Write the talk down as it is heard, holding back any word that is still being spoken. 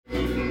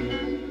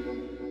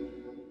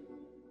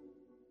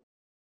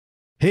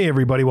Hey,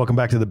 everybody. Welcome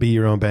back to the Be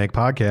Your Own Bank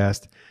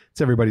podcast.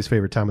 It's everybody's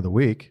favorite time of the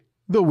week,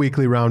 the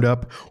weekly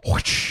roundup.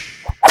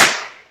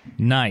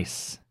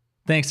 Nice.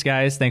 Thanks,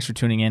 guys. Thanks for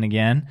tuning in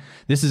again.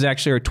 This is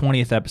actually our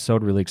 20th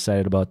episode. Really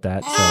excited about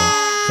that.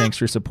 So thanks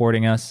for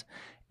supporting us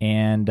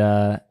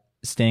and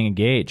staying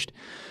engaged.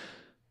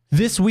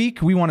 This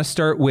week, we want to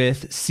start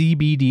with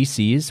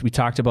CBDCs. We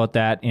talked about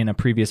that in a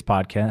previous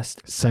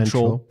podcast.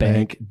 Central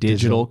Bank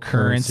Digital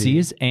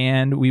Currencies.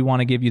 And we want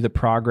to give you the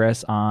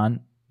progress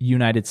on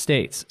United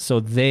States. So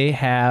they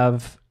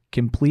have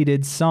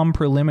completed some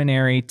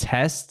preliminary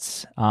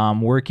tests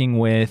working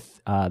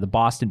with the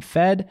Boston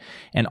Fed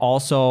and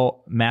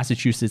also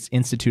Massachusetts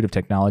Institute of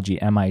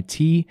Technology,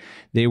 MIT.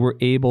 They were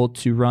able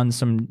to run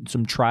some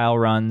trial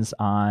runs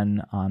on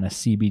a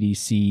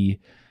CBDC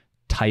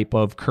type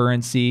of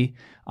currency,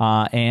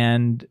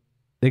 and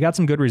they got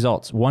some good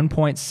results.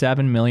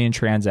 1.7 million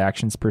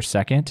transactions per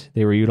second.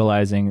 They were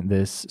utilizing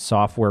this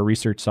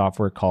research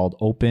software called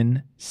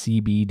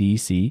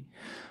OpenCBDC.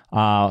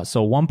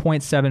 So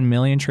 1.7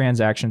 million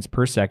transactions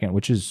per second,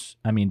 which is,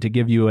 to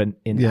give you an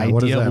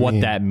idea of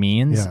what that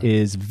means,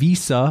 is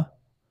Visa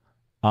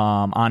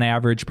on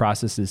average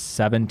processes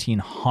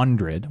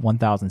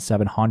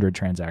 1,700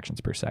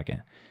 transactions per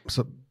second.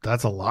 So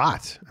that's a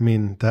lot.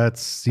 That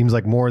seems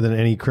like more than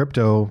any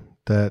crypto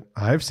that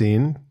I've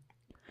seen.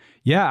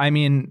 Yeah,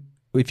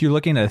 if you're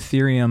looking at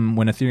Ethereum,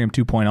 when Ethereum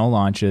 2.0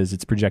 launches,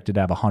 it's projected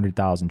to have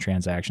 100,000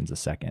 transactions a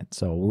second.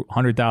 So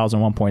 100,000,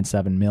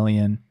 1.7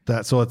 million.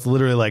 So it's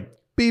literally like,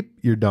 beep,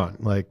 you're done.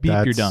 Like beep,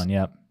 you're done.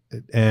 Yep.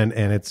 And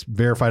it's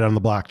verified on the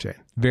blockchain.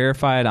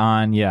 Verified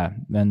on,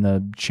 and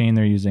the chain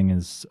they're using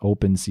is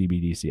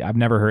OpenCBDC. I've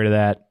never heard of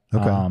that,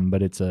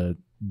 but it's a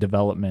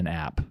development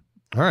app.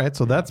 All right,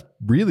 so that's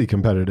really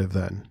competitive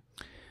then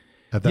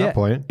at that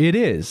point. It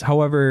is.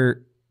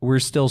 However, we're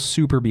still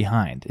super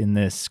behind in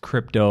this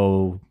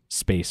crypto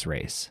space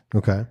race.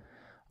 Okay.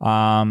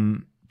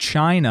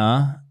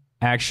 China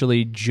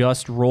actually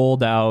just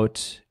rolled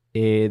out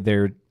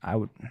we'll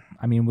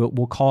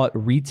call it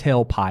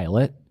retail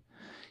pilot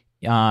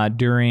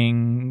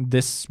during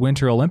this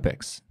Winter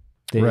Olympics.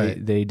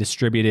 They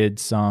distributed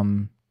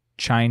some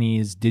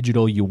Chinese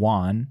digital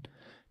yuan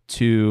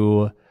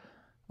to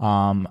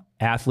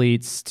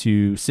athletes,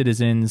 to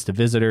citizens, to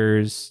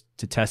visitors,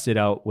 to test it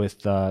out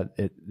with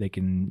they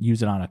can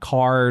use it on a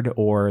card,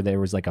 or there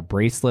was like a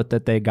bracelet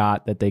that they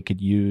got that they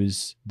could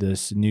use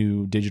this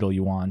new digital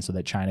yuan so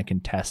that China can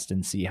test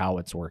and see how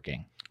it's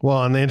working.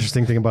 Well, and the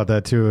interesting thing about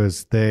that too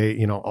is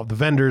all the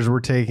vendors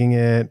were taking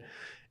it.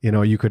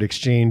 You could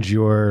exchange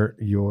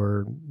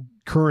your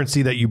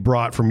currency that you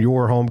brought from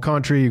your home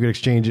country. You could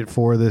exchange it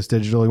for this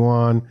digital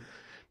yuan.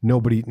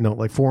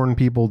 Foreign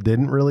people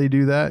didn't really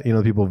do that.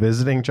 People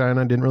visiting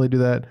China didn't really do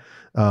that.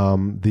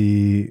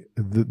 The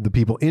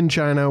people in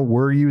China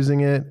were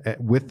using it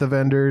with the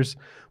vendors,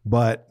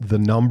 but the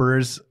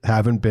numbers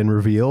haven't been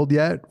revealed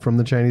yet from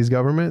the Chinese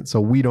government. So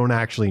we don't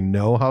actually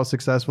know how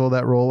successful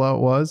that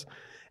rollout was.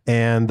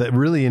 And the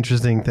really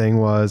interesting thing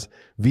was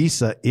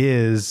Visa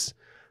is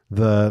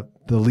the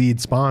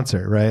lead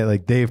sponsor, right?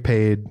 Like they've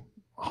paid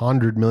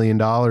 $100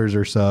 million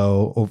or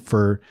so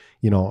for,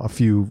 a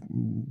few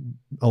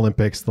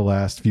Olympics, the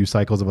last few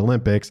cycles of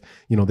Olympics,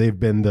 they've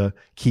been the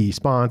key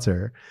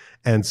sponsor.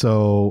 And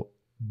so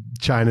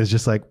China's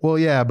just like, well,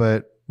 yeah,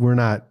 but we're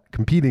not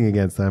competing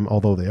against them,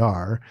 although they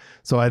are.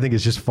 So I think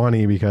it's just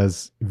funny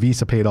because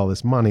Visa paid all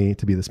this money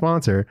to be the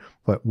sponsor,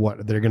 but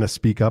they're going to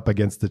speak up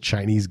against the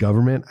Chinese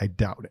government? I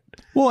doubt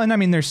it. Well,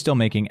 and they're still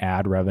making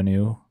ad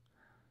revenue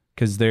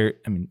because they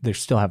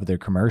still have their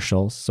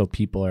commercials. So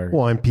people are...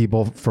 Well, and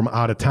people from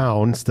out of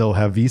town still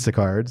have Visa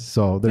cards,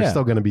 so they're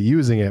still going to be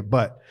using it.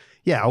 But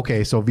yeah,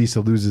 okay, so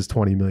Visa loses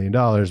 $20 million,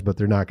 but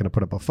they're not going to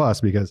put up a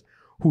fuss because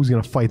who's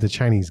going to fight the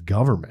Chinese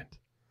government?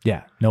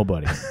 Yeah,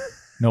 nobody.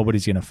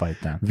 Nobody's going to fight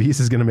them.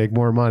 Visa's going to make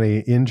more money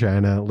in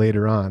China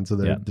later on, so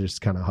they're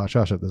just kind of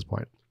hush-hush at this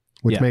point,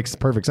 which makes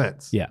perfect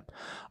sense. Yeah.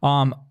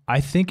 I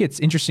think it's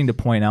interesting to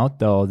point out,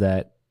 though,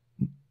 that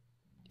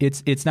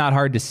it's not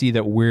hard to see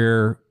that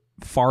we're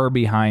far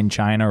behind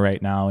China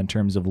right now in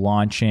terms of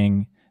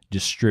launching,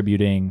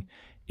 distributing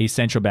a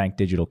central bank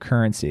digital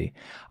currency.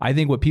 I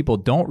think what people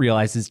don't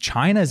realize is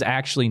China is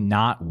actually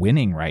not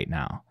winning right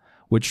now,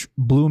 which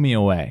blew me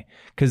away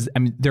because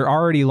they're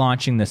already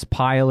launching this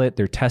pilot.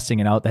 They're testing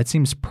it out. That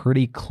seems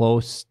pretty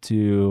close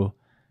to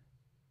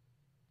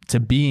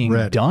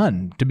being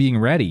done, to being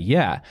ready.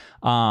 Yeah.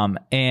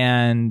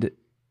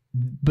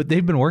 But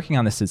they've been working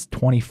on this since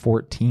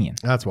 2014.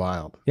 That's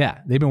wild. Yeah.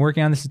 They've been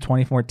working on this since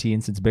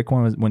 2014, since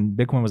Bitcoin was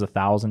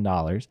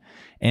 $1,000.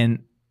 And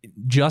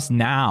just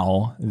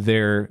now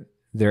they're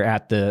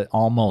at the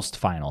almost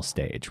final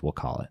stage, we'll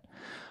call it.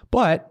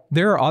 But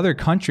there are other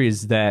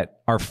countries that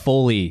are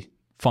fully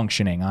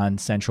functioning on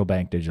central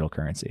bank digital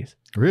currencies.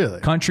 Really?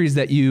 Countries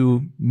that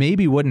you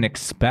maybe wouldn't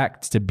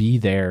expect to be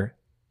there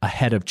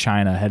ahead of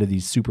China, ahead of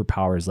these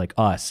superpowers like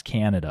us,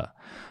 Canada.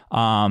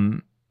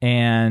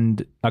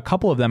 And a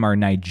couple of them are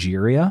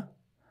Nigeria.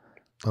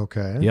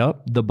 Okay.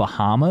 Yep. The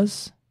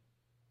Bahamas.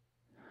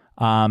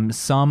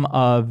 Some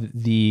of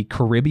the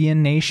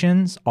Caribbean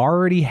nations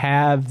already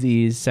have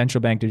these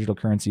central bank digital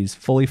currencies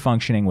fully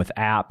functioning with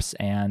apps,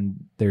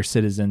 and their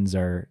citizens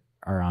are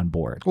on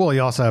board. Well,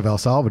 you also have El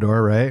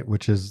Salvador, right,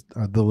 which is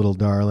the little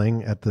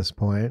darling at this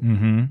point.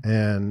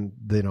 And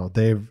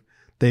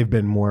they've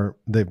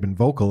been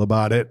vocal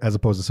about it as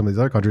opposed to some of these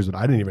other countries that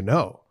I didn't even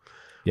know.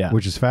 Yeah,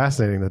 which is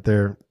fascinating that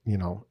they're,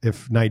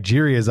 if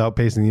Nigeria is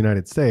outpacing the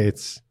United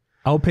States.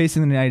 Outpacing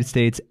the United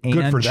States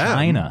and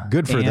China.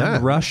 Good for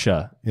them.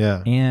 Russia.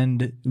 Yeah.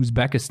 And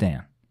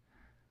Uzbekistan.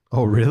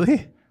 Oh,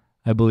 really?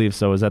 I believe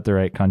so. Is that the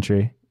right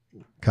country?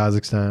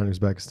 Kazakhstan,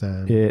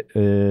 Uzbekistan. It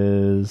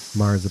is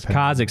Marzipan.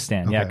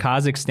 Kazakhstan. Okay. Yeah,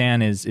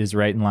 Kazakhstan is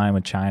right in line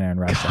with China and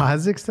Russia.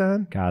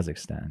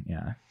 Kazakhstan,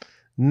 yeah.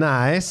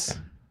 Nice.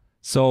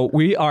 So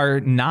we are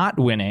not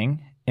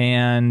winning,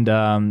 and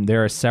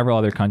there are several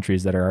other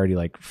countries that are already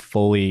like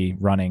fully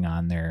running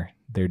on their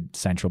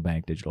central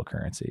bank digital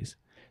currencies.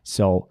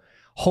 So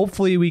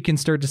hopefully we can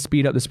start to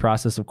speed up this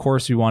process. Of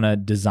course, we want to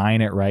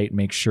design it right,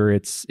 make sure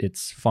it's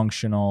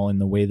functional in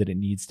the way that it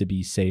needs to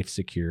be, safe,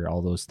 secure,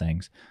 all those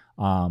things.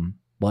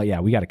 Well,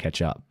 yeah, we got to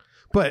catch up.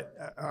 But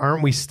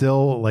aren't we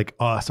still like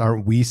us?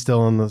 Aren't we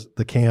still in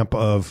the camp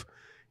of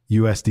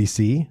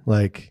USDC?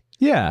 Like,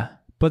 yeah,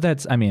 but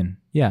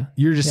yeah.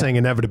 You're just saying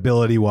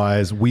inevitability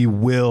wise, we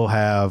will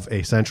have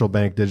a central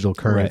bank digital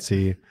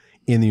currency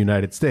in the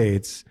United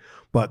States,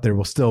 but there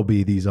will still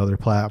be these other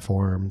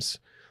platforms,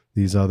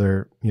 these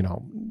other,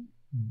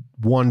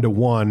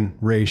 1-to-1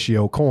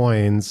 ratio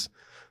coins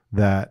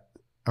that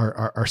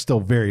are still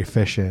very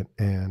efficient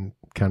and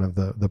kind of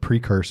the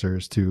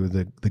precursors to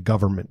the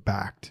government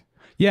backed.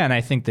 Yeah, and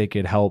I think they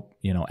could help,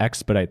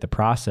 expedite the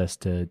process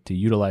to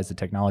utilize the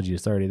technology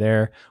that's already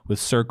there with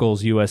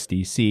Circle's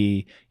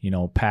USDC,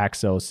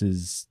 Paxos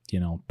is,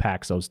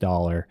 Paxos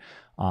dollar.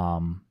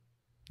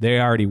 They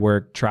already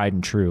work tried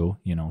and true,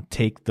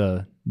 take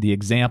the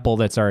example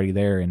that's already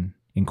there and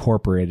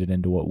incorporate it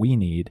into what we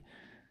need.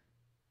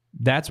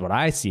 That's what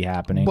I see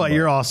happening. But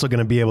you're also going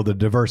to be able to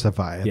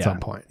diversify at some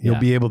point. You'll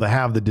be able to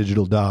have the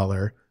digital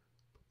dollar,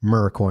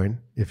 Mercoin,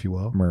 if you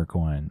will.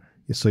 Mercoin.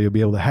 So you'll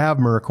be able to have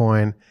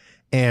Mercoin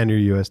and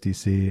your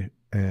USDC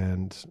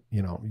and,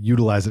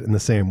 utilize it in the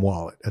same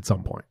wallet at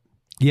some point.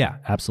 Yeah,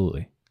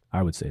 absolutely.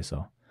 I would say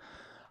so.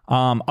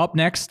 Up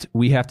next,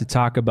 we have to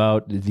talk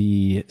about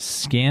the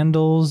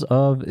scandals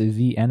of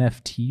the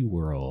NFT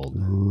world.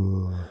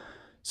 Ooh.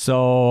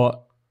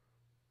 So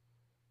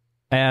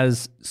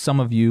as some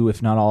of you,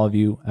 if not all of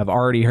you, have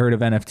already heard of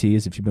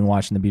NFTs, if you've been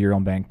watching the Be Your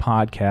Own Bank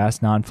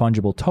podcast,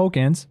 non-fungible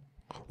tokens.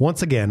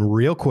 Once again,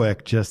 real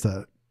quick, just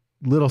a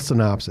little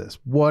synopsis.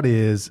 What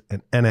is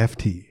an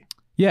NFT?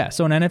 Yeah,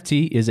 so an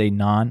NFT is a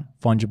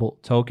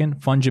non-fungible token.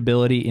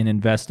 Fungibility in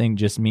investing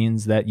just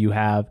means that you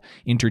have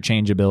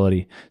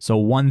interchangeability. So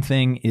one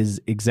thing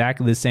is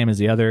exactly the same as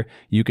the other.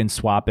 You can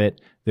swap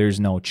it. There's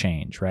no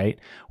change, right?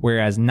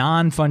 Whereas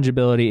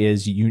non-fungibility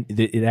is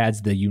it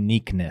adds the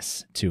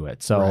uniqueness to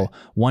it. So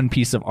one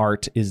piece of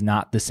art is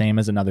not the same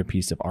as another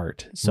piece of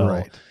art.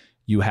 So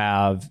you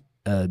have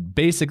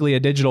basically a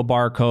digital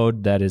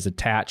barcode that is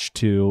attached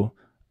to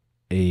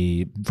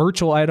a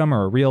virtual item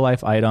or a real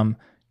life item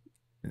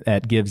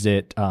that gives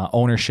it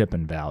ownership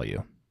and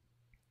value.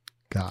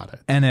 Got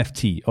it.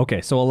 NFT.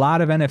 Okay, so a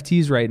lot of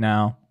NFTs right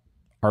now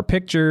are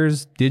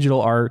pictures,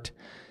 digital art,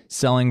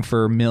 selling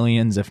for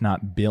millions, if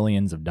not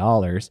billions of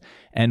dollars.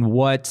 And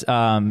what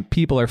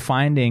people are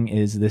finding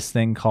is this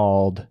thing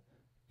called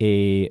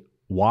a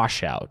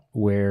washout,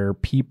 where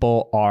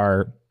people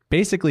are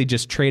basically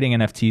just trading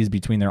NFTs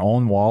between their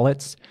own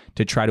wallets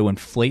to try to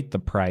inflate the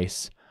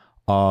price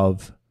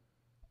of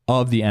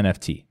the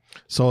NFT.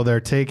 So they're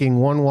taking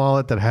one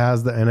wallet that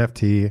has the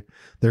NFT,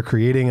 they're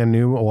creating a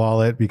new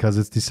wallet because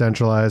it's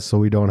decentralized, so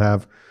we don't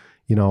have,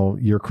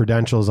 your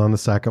credentials on the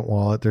second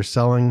wallet. They're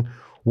selling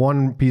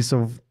one piece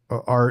of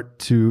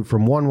art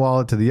from one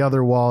wallet to the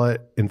other wallet,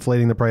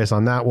 inflating the price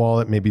on that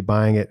wallet, maybe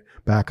buying it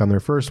back on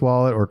their first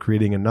wallet or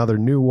creating another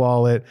new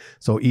wallet.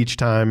 So each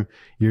time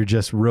you're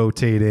just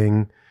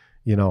rotating,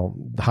 the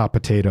hot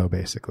potato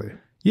basically.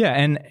 Yeah,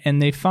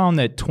 and they found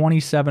that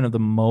 27 of the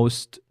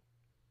most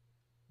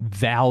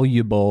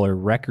valuable or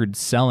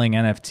record-selling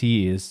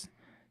NFTs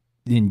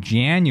in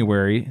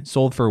January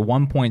sold for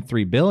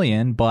 $1.3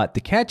 billion, but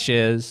the catch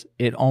is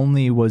it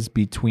only was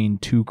between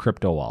two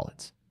crypto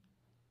wallets.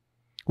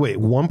 Wait,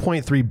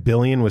 1.3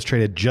 billion was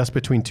traded just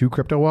between two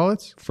crypto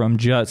wallets?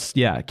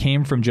 It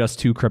came from just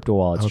two crypto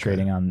wallets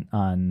trading on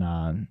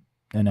an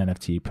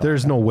NFT product.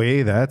 There's no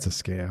way that's a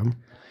scam.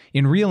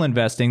 In real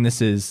investing,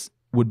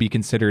 would be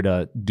considered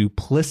a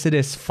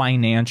duplicitous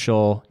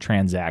financial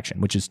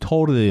transaction, which is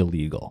totally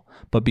illegal.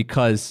 But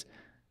because,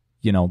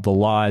 the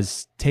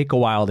laws take a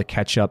while to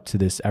catch up to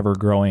this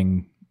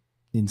ever-growing,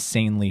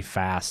 insanely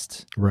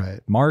fast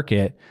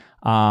market,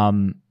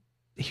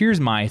 here's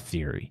my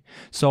theory.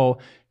 So,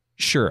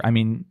 sure,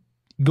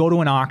 go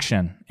to an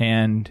auction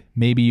and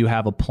maybe you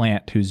have a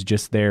plant who's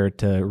just there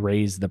to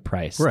raise the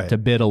price, to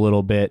bid a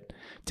little bit,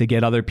 to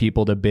get other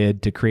people to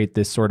bid, to create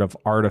this sort of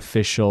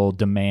artificial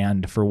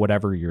demand for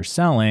whatever you're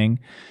selling.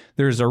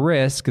 There's a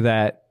risk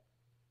that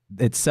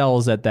it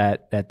sells at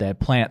that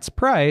plant's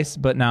price,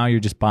 but now you're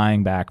just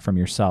buying back from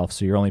yourself.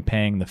 So you're only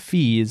paying the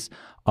fees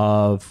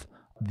of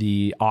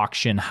the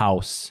auction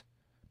house.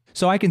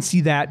 So I can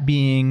see that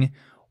being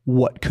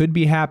what could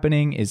be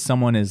happening is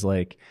someone is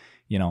like,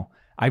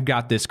 I've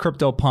got this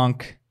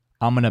CryptoPunk.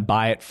 I'm going to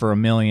buy it for $1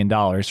 million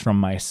from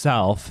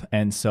myself.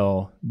 And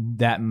so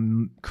that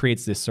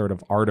creates this sort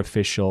of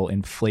artificial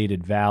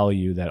inflated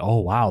value that, oh,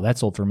 wow, that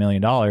sold for $1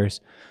 million.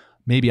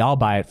 Maybe I'll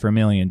buy it for $1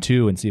 million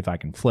too and see if I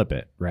can flip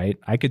it, right?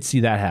 I could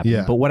see that happening.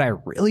 Yeah. But what I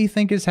really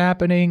think is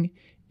happening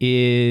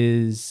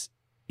is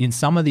in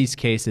some of these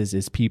cases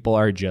is people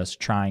are just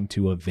trying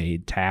to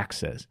evade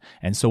taxes.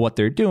 And so what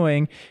they're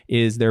doing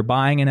is they're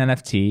buying an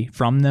NFT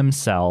from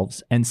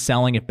themselves and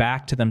selling it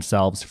back to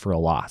themselves for a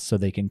loss so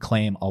they can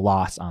claim a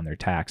loss on their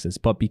taxes.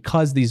 But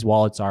because these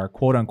wallets are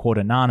quote unquote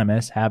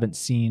anonymous, haven't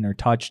seen or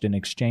touched an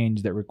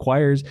exchange that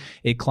requires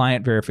a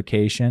client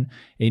verification,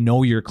 a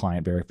know your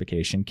client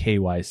verification,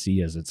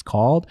 KYC as it's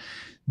called,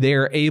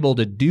 they're able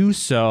to do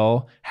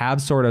so,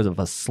 have sort of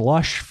a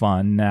slush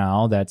fund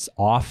now that's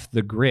off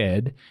the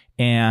grid,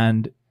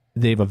 and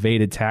they've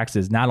evaded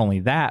taxes. Not only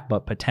that,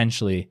 but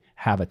potentially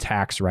have a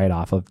tax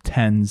write-off of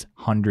tens,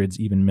 hundreds,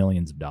 even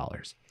millions of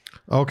dollars.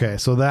 Okay,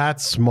 so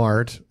that's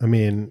smart. I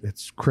mean,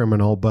 it's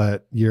criminal,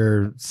 but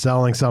you're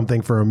selling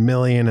something for $1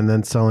 million and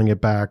then selling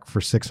it back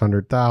for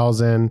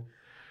 600,000.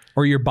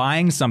 Or you're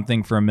buying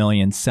something for $1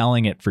 million,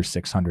 selling it for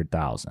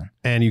 600,000.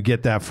 And you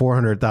get that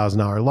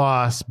 $400,000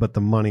 loss, but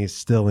the money's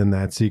still in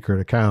that secret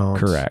account.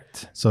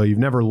 Correct. So you've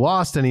never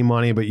lost any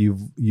money, but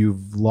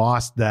you've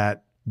lost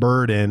that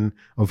burden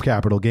of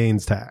capital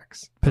gains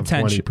tax.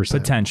 Potentially.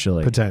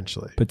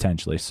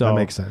 So that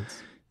makes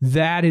sense.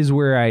 That is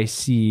where I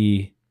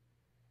see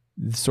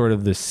sort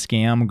of the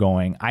scam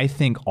going. I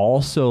think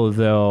also,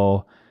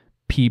 though,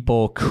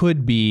 people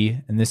could be,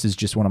 and this is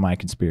just one of my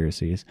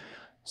conspiracies,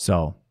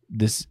 so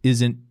this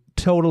isn't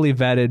totally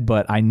vetted,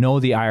 but I know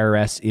the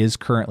IRS is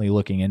currently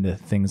looking into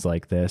things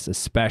like this,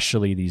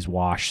 especially these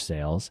wash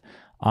sales.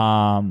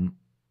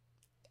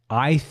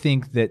 I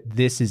think that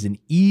this is an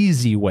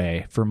easy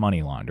way for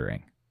money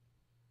laundering.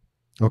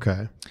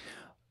 Okay.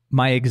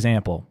 My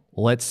example,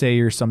 let's say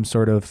you're some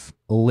sort of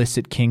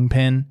illicit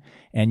kingpin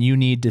and you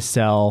need to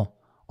sell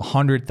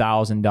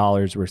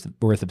 $100,000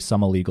 worth of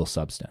some illegal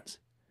substance.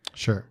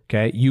 Sure.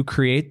 Okay. You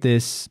create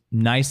this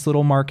nice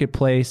little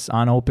marketplace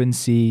on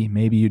OpenSea.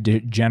 Maybe you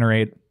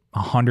generate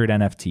 100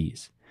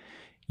 NFTs.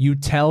 You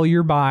tell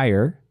your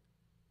buyer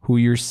who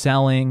you're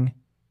selling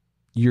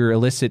your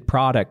illicit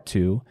product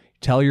to,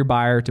 tell your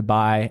buyer to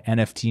buy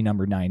NFT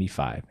number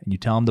 95, and you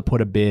tell them to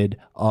put a bid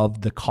of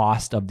the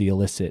cost of the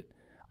illicit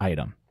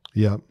item.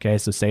 Yeah. Okay.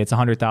 So say it's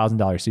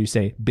 $100,000. So you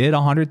say bid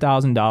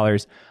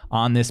 $100,000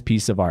 on this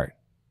piece of art.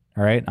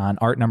 All right. On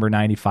art number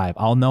 95.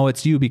 I'll know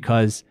it's you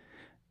because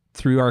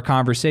through our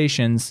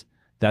conversations,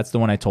 that's the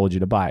one I told you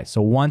to buy.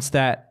 So once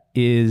the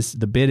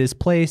bid is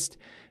placed,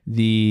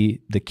 the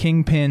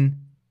kingpin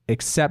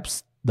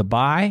accepts the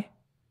buy.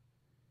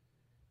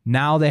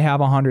 Now they have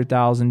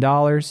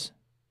 $100,000,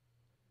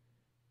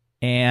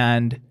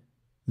 and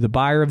the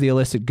buyer of the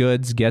illicit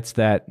goods gets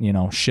that,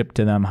 shipped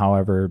to them.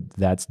 However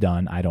that's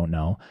done, I don't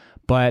know.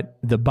 But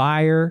the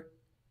buyer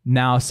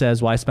now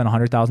says, well, I spent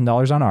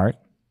 $100,000 on art.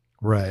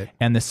 Right.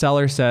 And the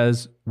seller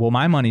says, well,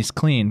 my money's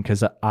clean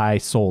because I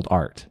sold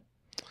art.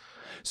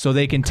 So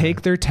they can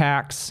take their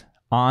tax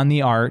on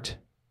the art,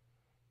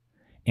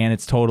 and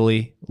it's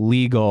totally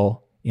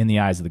legal in the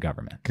eyes of the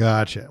government.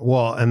 Gotcha.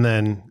 Well, and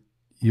then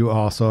you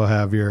also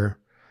have your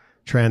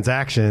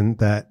transaction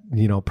that,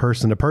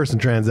 person-to-person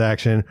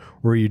transaction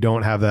where you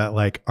don't have that,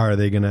 like, are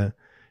they going to,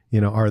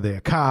 are they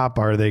a cop?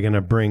 Are they going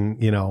to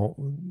bring,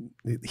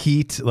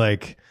 heat?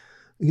 Like,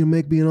 you can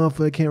make me an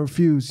offer I can't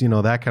refuse,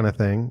 that kind of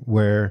thing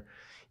where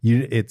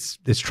it's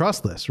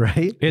trustless,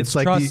 right? It's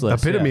like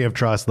trustless, the epitome of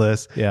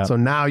trustless. Yeah. So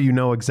now you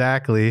know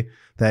exactly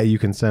that you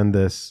can send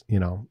this,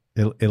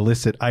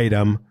 illicit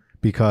item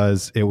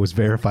because it was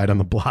verified on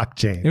the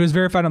blockchain. It was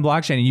verified on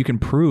blockchain, and you can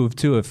prove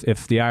too if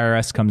the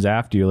IRS comes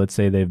after you. Let's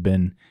say they've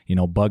been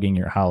bugging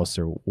your house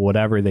or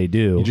whatever they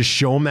do. You just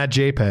show them that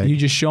JPEG. You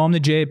just show them the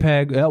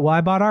JPEG. Well,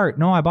 I bought art.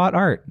 No, I bought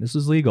art. This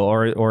is legal.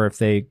 Or if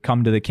they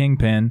come to the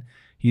kingpin,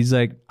 he's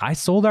like, I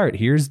sold art.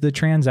 Here's the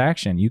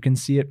transaction. You can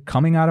see it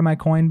coming out of my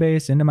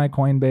Coinbase into my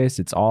Coinbase.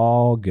 It's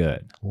all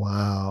good.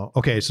 Wow.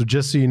 Okay, so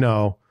just so you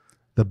know,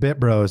 the Bit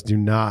Bros do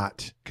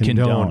not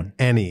condone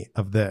any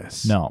of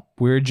this. No,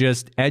 we're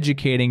just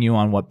educating you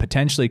on what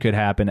potentially could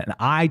happen. And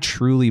I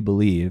truly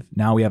believe,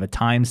 now we have a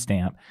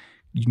timestamp,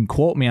 you can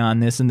quote me on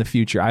this in the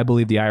future, I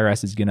believe the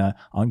IRS is going to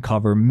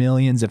uncover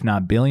millions, if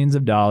not billions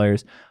of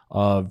dollars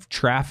of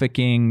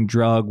trafficking,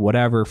 drug,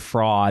 whatever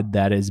fraud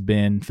that has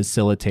been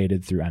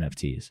facilitated through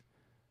NFTs.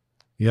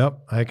 Yep,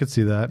 I could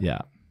see that.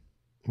 Yeah.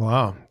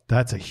 Wow,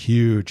 that's a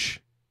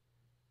huge,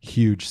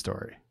 huge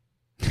story.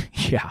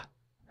 Yeah.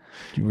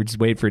 We're just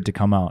waiting for it to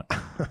come out.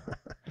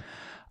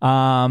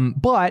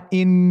 But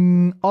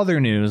in other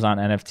news on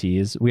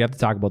NFTs, we have to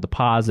talk about the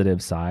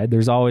positive side.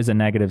 There's always a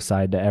negative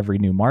side to every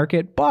new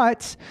market,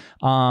 but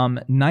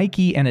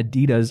Nike and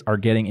Adidas are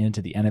getting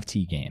into the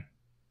NFT game.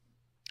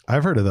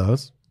 I've heard of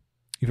those.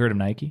 You've heard of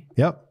Nike?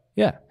 Yep.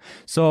 Yeah.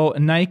 So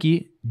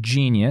Nike,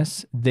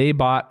 genius, they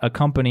bought a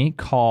company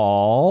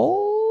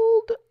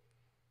called,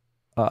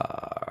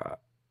 I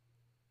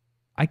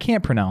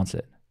can't pronounce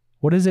it.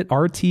 What is it?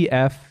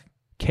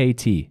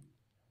 RTFKT.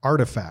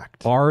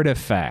 Artifact.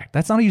 Artifact.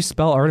 That's not how you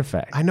spell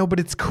artifact. I know, but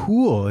it's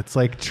cool. It's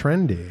like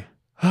trendy.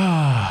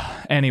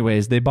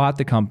 Anyways, they bought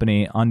the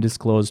company,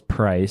 undisclosed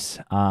price,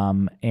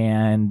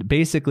 and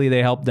basically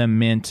they helped them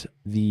mint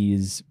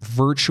these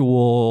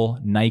virtual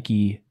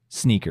Nike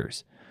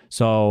sneakers.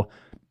 So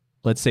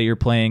let's say you're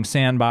playing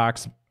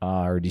Sandbox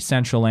or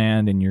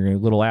Decentraland, and your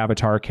little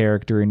avatar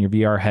character in your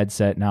VR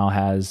headset now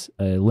has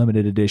a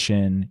limited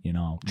edition,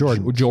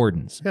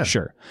 Jordans. Yeah.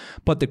 Sure.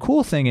 But the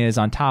cool thing is,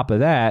 on top of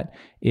that,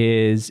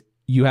 is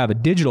you have a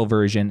digital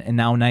version, and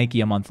now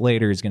Nike a month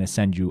later is going to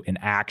send you an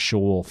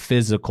actual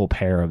physical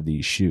pair of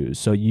these shoes.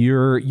 So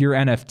your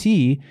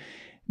NFT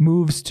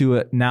moves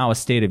to now a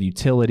state of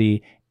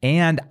utility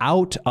and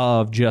out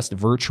of just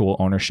virtual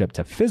ownership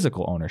to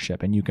physical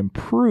ownership. And you can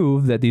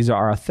prove that these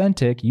are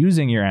authentic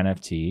using your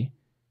NFT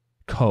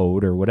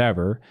code or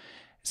whatever.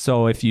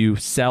 So if you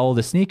sell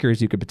the sneakers,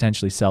 you could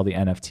potentially sell the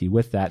NFT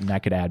with that, and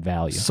that could add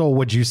value. So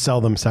would you sell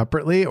them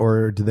separately,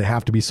 or do they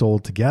have to be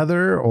sold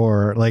together?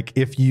 Or like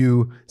if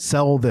you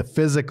sell the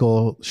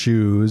physical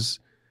shoes,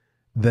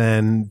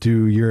 then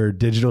do your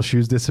digital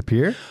shoes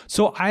disappear?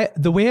 So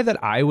the way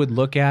that I would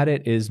look at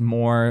it is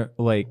more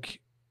like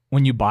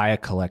when you buy a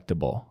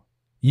collectible,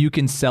 you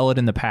can sell it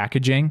in the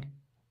packaging,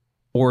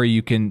 or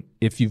you can,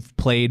 if you've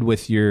played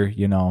with your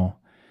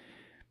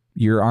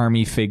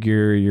army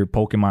figure, your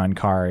Pokemon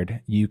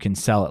card, you can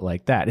sell it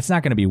like that. It's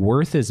not going to be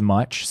worth as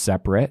much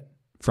separate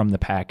from the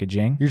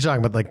packaging. You're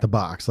talking about like the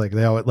box, like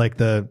they always, like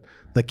the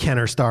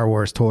Kenner Star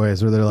Wars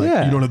toys, where they're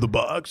like, you don't have the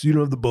box, you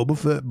don't have the Boba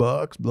Fett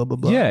box, blah blah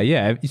blah.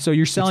 Yeah. So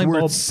you're selling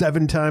it's worth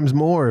 7 times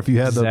more if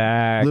you had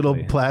the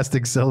little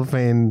plastic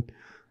cellophane.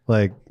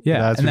 Like,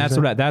 yeah, and that's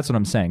what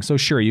I'm saying. So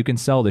sure, you can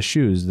sell the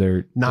shoes.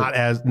 They're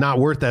not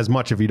worth as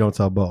much if you don't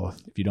sell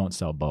both. If you don't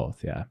sell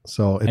both, yeah.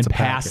 So it's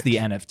pass the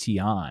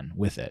NFT on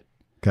with it.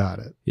 Got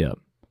it. Yep.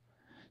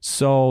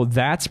 So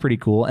that's pretty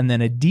cool. And then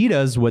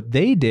Adidas, what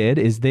they did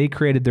is they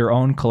created their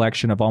own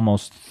collection of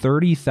almost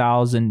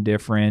 30,000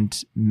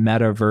 different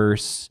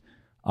metaverse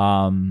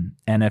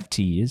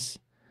NFTs.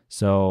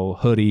 So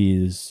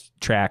hoodies,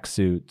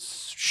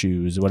 tracksuits,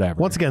 shoes,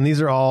 whatever. Once again,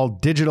 these are all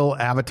digital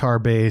avatar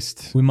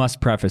based. We must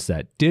preface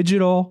that.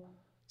 Digital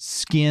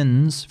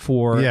skins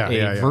for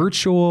a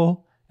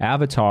virtual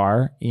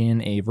avatar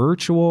in a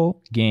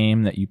virtual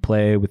game that you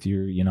play with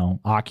your,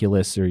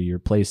 Oculus or your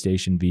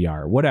PlayStation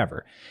VR,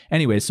 whatever.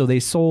 Anyway, so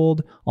they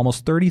sold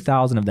almost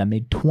 30,000 of them,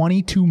 made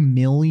 $22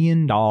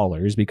 million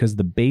because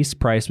the base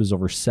price was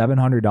over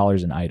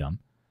 $700 an item.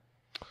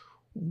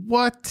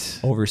 What?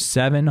 Over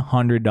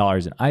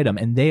 $700 an item.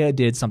 And they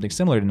did something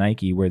similar to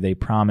Nike, where they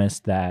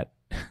promised that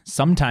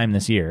sometime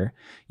this year,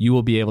 you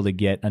will be able to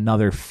get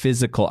another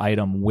physical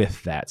item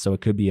with that. So it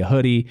could be a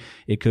hoodie,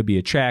 it could be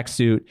a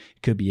tracksuit,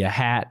 it could be a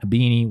hat, a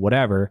beanie,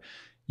 whatever.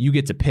 You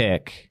get to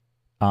pick.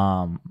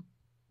 But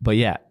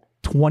yeah,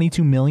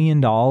 $22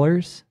 million.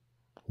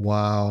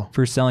 Wow.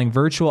 For selling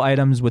virtual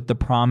items with the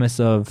promise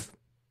of,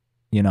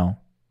 some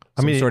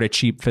sort of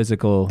cheap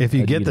physical. If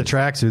you Adidas. get the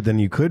tracksuit, then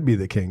you could be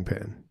the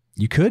kingpin.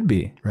 You could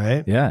be.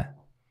 Right? Yeah.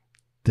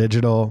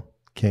 Digital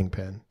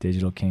kingpin.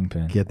 Digital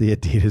kingpin. Get the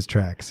Adidas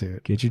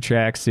tracksuit. Get your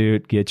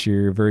tracksuit. Get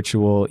your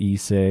virtual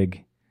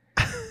e-cig,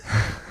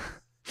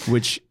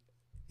 which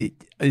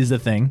is the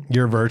thing.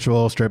 Your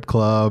virtual strip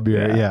club.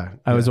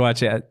 I was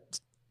watching a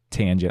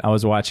tangent. I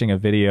was watching a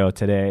video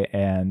today,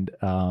 and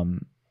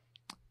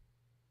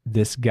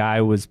this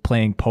guy was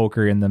playing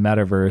poker in the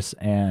metaverse,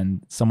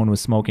 and someone was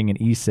smoking an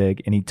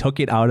e-cig, and he took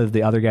it out of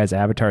the other guy's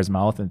avatar's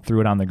mouth and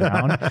threw it on the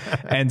ground.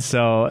 And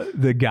so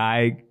the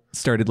guy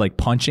started like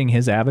punching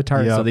his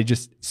avatar. Yep.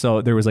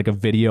 So there was like a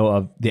video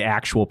of the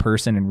actual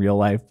person in real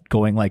life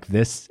going like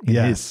this in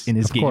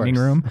his gaming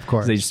room. Of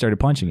course. They just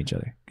started punching each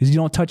other, because you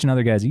don't touch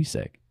another guy's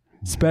e-cig,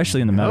 especially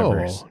in the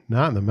metaverse. No,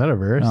 not in the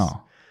metaverse.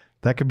 No.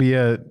 That could be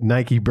a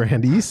Nike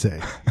brand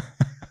e-cig.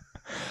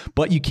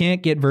 But you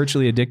can't get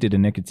virtually addicted to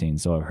nicotine,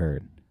 so I've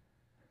heard.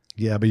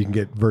 Yeah, but you can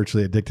get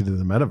virtually addicted to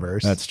the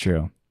metaverse. That's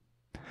true.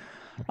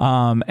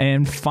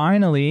 And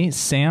finally,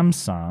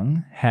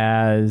 Samsung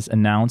has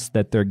announced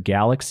that their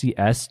Galaxy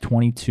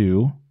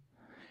S22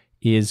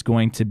 is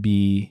going to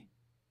be...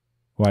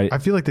 I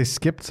feel like they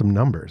skipped some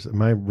numbers.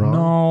 Am I wrong?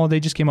 No, they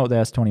just came out with the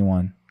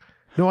S21.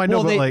 No, I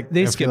know, well,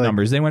 they skipped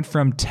numbers. They went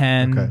from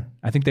 10. Okay.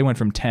 I think they went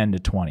from 10 to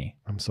 20.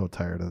 I'm so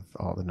tired of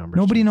all the numbers.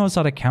 Nobody knows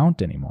how to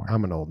count anymore.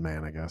 I'm an old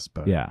man, I guess.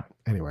 But yeah.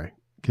 Anyway,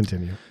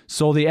 continue.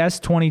 So the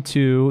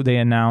S22, they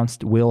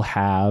announced,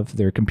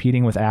 they're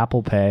competing with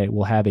Apple Pay,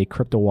 will have a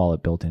crypto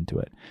wallet built into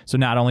it. So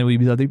not only will you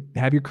be able to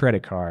have your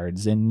credit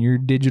cards and your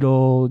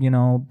digital,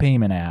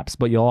 payment apps,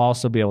 but you'll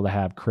also be able to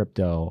have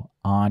crypto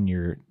on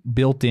your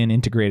built-in,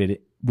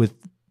 integrated with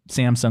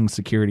Samsung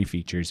security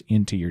features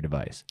into your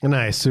device. And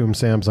I assume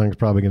Samsung's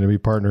probably going to be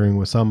partnering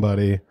with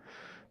somebody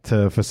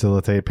to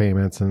facilitate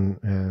payments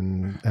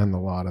and a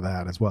lot of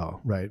that as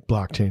well, right?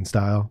 Blockchain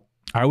style.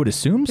 I would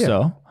assume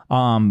so.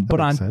 But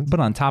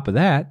on top of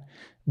that,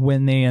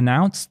 when they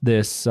announced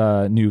this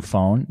new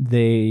phone,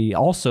 they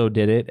also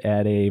did it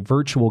at a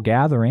virtual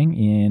gathering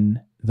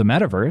in the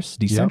metaverse,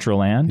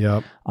 Decentraland.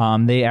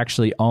 Yep. They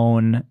actually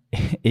own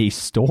a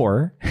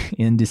store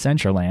in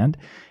Decentraland,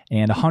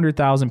 and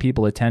 100,000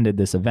 people attended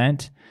this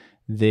event.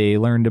 They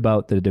learned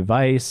about the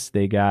device.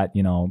 They got,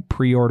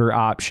 pre-order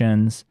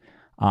options,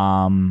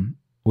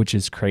 which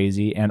is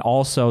crazy. And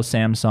also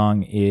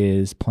Samsung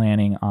is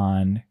planning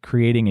on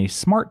creating a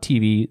smart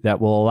TV that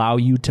will allow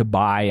you to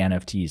buy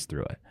NFTs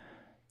through it.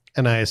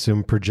 And I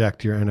assume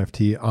project your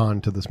NFT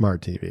onto the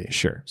smart TV.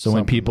 Sure. So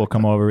when people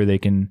come over, they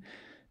can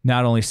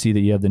not only see that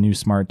you have the new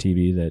smart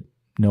TV that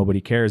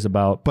nobody cares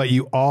about, but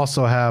you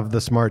also have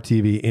the smart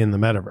TV in the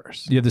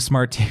metaverse. You have the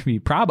smart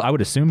TV. I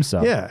would assume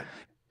so. Yeah.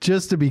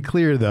 Just to be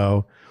clear,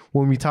 though,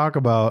 when we talk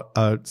about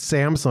a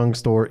Samsung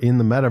store in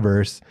the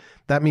metaverse,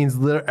 that means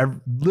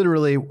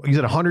literally, you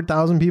said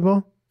 100,000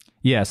 people?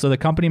 Yeah. So the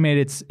company made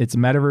its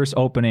metaverse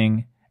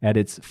opening at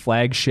its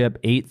flagship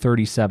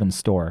 837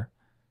 store.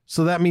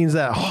 So that means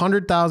that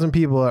 100,000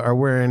 people are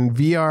wearing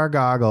VR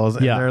goggles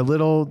and their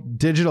little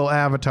digital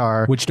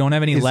avatar, which don't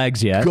have any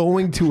legs yet,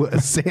 going to a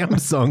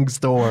Samsung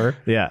store.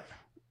 Yeah.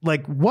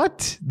 Like,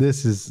 what?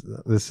 This is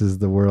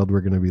the world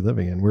we're going to be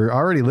living in. We're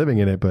already living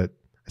in it, but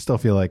I still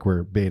feel like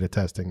we're beta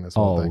testing this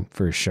whole thing.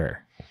 For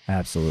sure.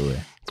 Absolutely.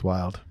 It's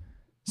wild.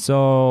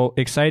 So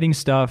exciting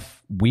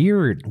stuff,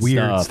 weird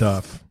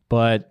stuff.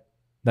 But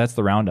that's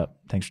the Roundup.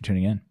 Thanks for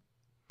tuning in.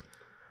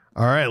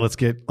 All right, let's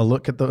get a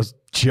look at those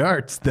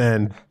charts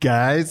then,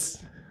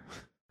 guys.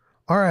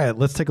 All right,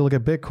 let's take a look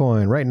at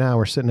Bitcoin. Right now,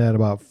 we're sitting at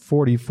about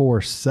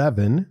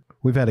 44.7.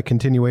 We've had a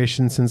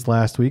continuation since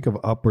last week of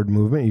upward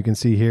movement. You can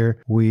see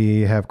here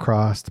we have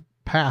crossed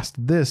past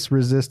this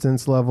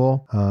resistance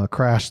level,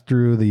 crashed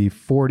through the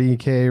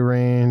 40K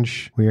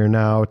range. We are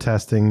now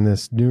testing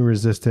this new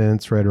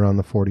resistance right around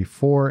the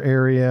 44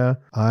 area.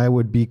 I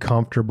would be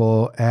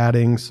comfortable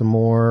adding some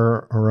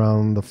more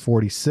around the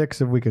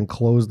 46 if we can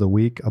close the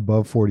week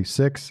above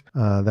 46.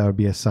 That would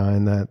be a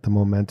sign that the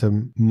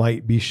momentum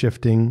might be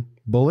shifting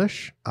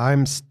bullish.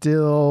 I'm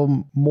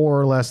still more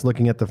or less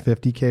looking at the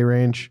 50K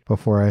range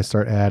before I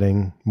start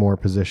adding more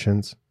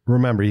positions.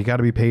 Remember, you got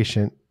to be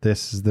patient.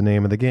 This is the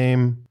name of the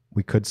game.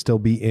 We could still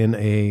be in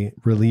a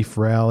relief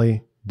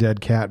rally,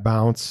 dead cat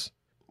bounce.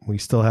 We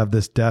still have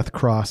this death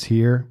cross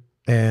here.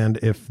 And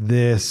if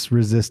this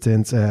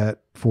resistance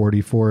at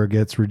 44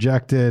 gets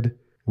rejected,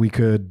 we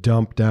could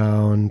dump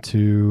down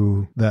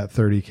to that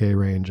 30K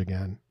range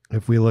again.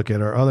 If we look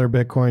at our other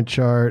Bitcoin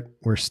chart,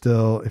 we're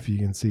still, if you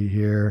can see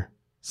here,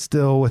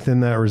 still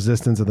within that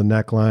resistance of the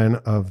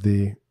neckline of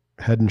the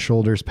head and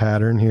shoulders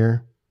pattern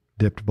here.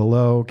 Dipped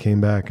below, came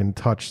back and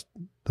touched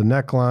the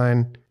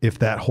neckline. If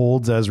that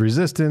holds as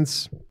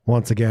resistance,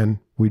 once again,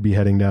 we'd be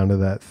heading down to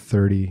that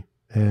 30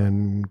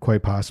 and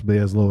quite possibly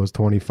as low as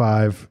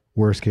 25.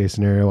 Worst case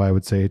scenario, I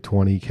would say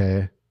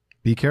 20K.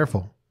 Be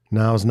careful.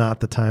 Now's not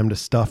the time to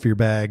stuff your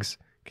bags.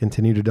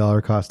 Continue to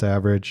dollar cost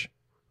average.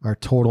 Our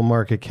total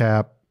market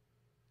cap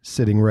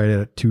sitting right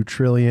at 2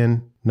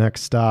 trillion.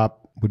 Next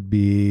stop would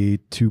be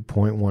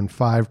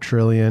 2.15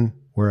 trillion,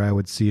 where I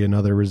would see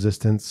another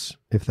resistance.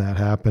 If that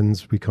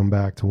happens, we come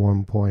back to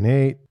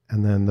 1.8.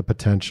 And then the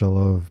potential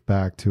of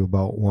back to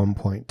about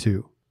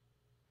 1.2.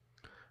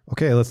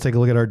 Okay, let's take a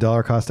look at our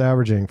dollar cost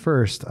averaging.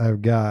 First,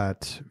 I've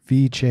got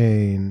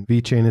VeChain.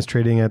 VeChain is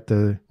trading at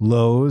the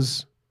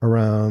lows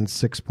around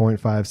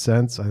 6.5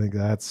 cents. I think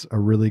that's a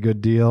really good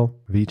deal.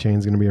 VeChain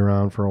is going to be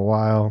around for a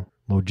while.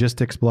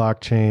 Logistics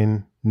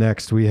blockchain.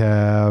 Next, we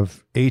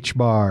have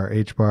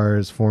HBAR. HBAR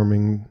is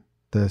forming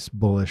this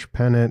bullish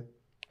pennant.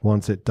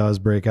 Once it does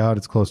break out,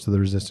 it's close to the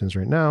resistance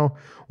right now.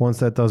 Once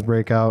that does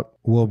break out,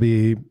 we'll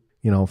be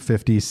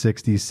 50,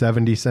 60,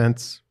 70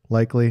 cents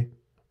likely.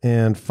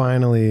 And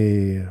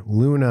finally,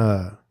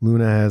 Luna.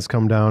 Luna has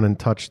come down and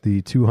touched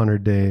the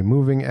 200-day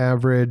moving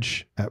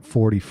average at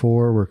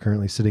 44. We're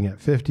currently sitting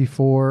at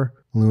 54.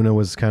 Luna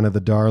was kind of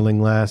the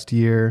darling last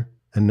year,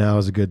 and now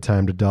is a good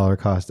time to dollar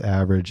cost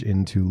average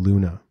into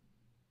Luna.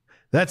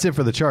 That's it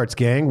for the charts,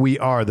 gang. We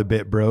are the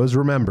Bit Bros.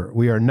 Remember,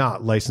 we are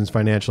not licensed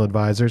financial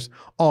advisors.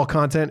 All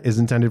content is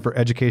intended for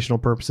educational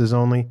purposes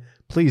only.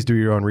 Please do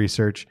your own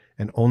research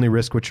and only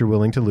risk what you're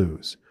willing to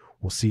lose.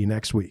 We'll see you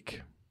next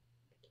week.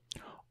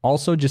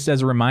 Also, just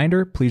as a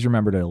reminder, please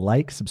remember to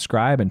like,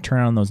 subscribe, and turn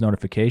on those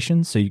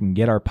notifications so you can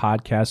get our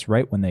podcasts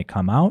right when they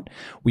come out.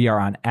 We are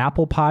on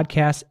Apple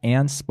Podcasts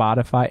and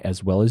Spotify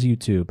as well as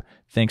YouTube.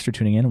 Thanks for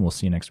tuning in, and we'll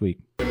see you next week.